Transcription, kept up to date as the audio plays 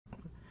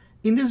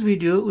In this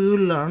video, we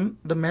will learn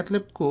the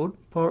MATLAB code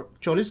for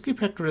Cholesky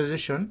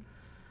factorization.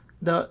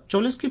 The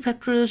Cholesky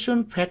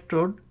factorization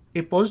factored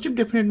a positive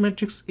definite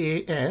matrix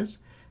A as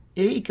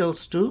A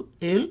equals to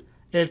L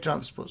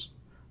transpose,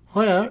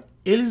 where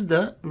L is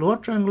the lower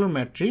triangular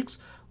matrix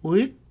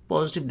with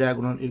positive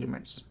diagonal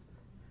elements.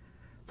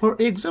 For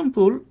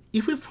example,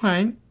 if we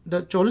find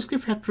the Cholesky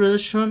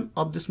factorization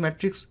of this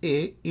matrix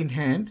A in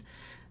hand,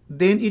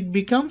 then it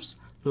becomes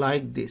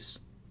like this,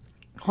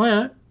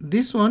 where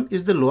this one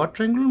is the lower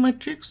triangular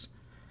matrix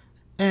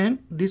and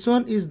this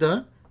one is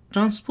the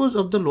transpose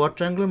of the lower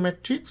triangular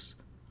matrix.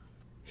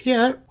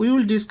 Here we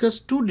will discuss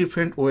two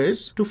different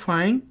ways to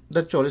find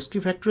the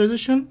Cholesky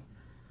factorization.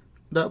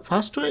 The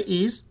first way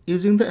is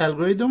using the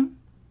algorithm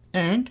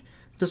and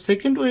the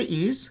second way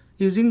is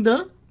using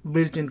the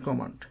built-in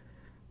command.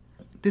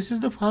 This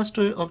is the first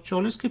way of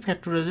Cholesky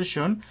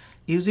factorization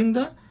using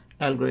the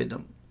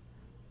algorithm.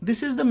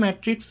 This is the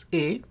matrix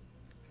A.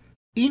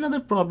 In other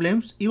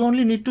problems, you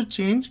only need to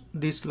change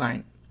this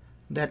line.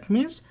 That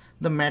means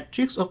the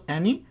matrix of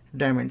any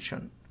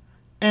dimension.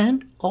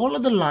 And all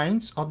other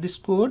lines of this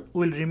code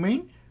will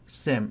remain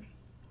same.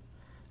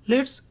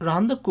 Let's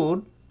run the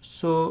code.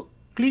 So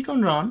click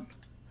on run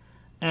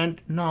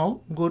and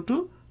now go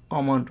to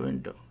command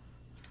window.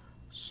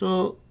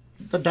 So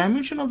the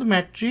dimension of the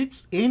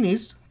matrix n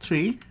is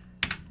 3.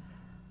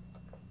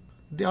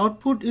 The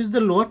output is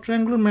the lower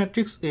triangular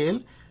matrix L,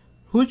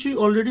 which we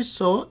already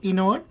saw in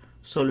our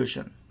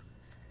solution.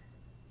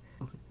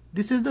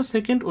 This is the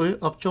second way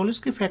of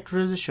Cholesky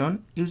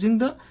factorization using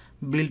the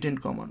built-in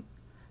command.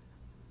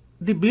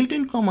 The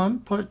built-in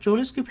command for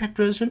Cholesky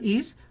factorization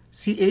is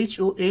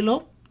CHOL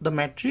of the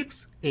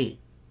matrix A.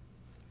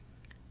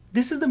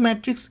 This is the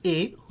matrix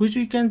A, which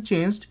we can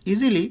change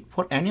easily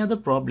for any other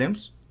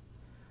problems.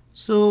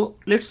 So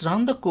let's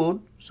run the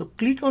code. So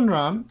click on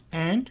run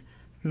and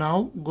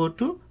now go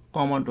to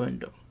command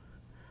window.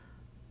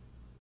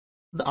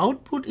 The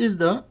output is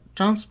the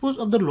transpose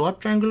of the lower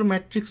triangular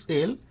matrix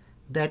L,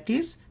 that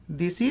is,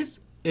 this is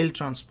L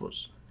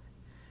transpose.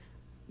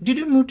 Did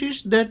you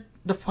notice that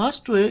the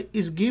first way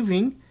is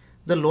giving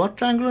the lower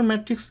triangular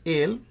matrix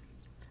L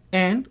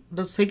and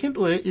the second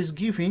way is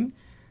giving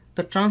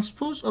the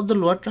transpose of the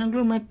lower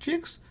triangular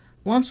matrix?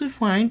 Once we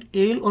find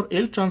L or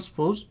L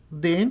transpose,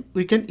 then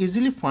we can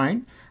easily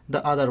find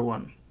the other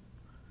one.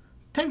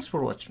 Thanks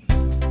for watching.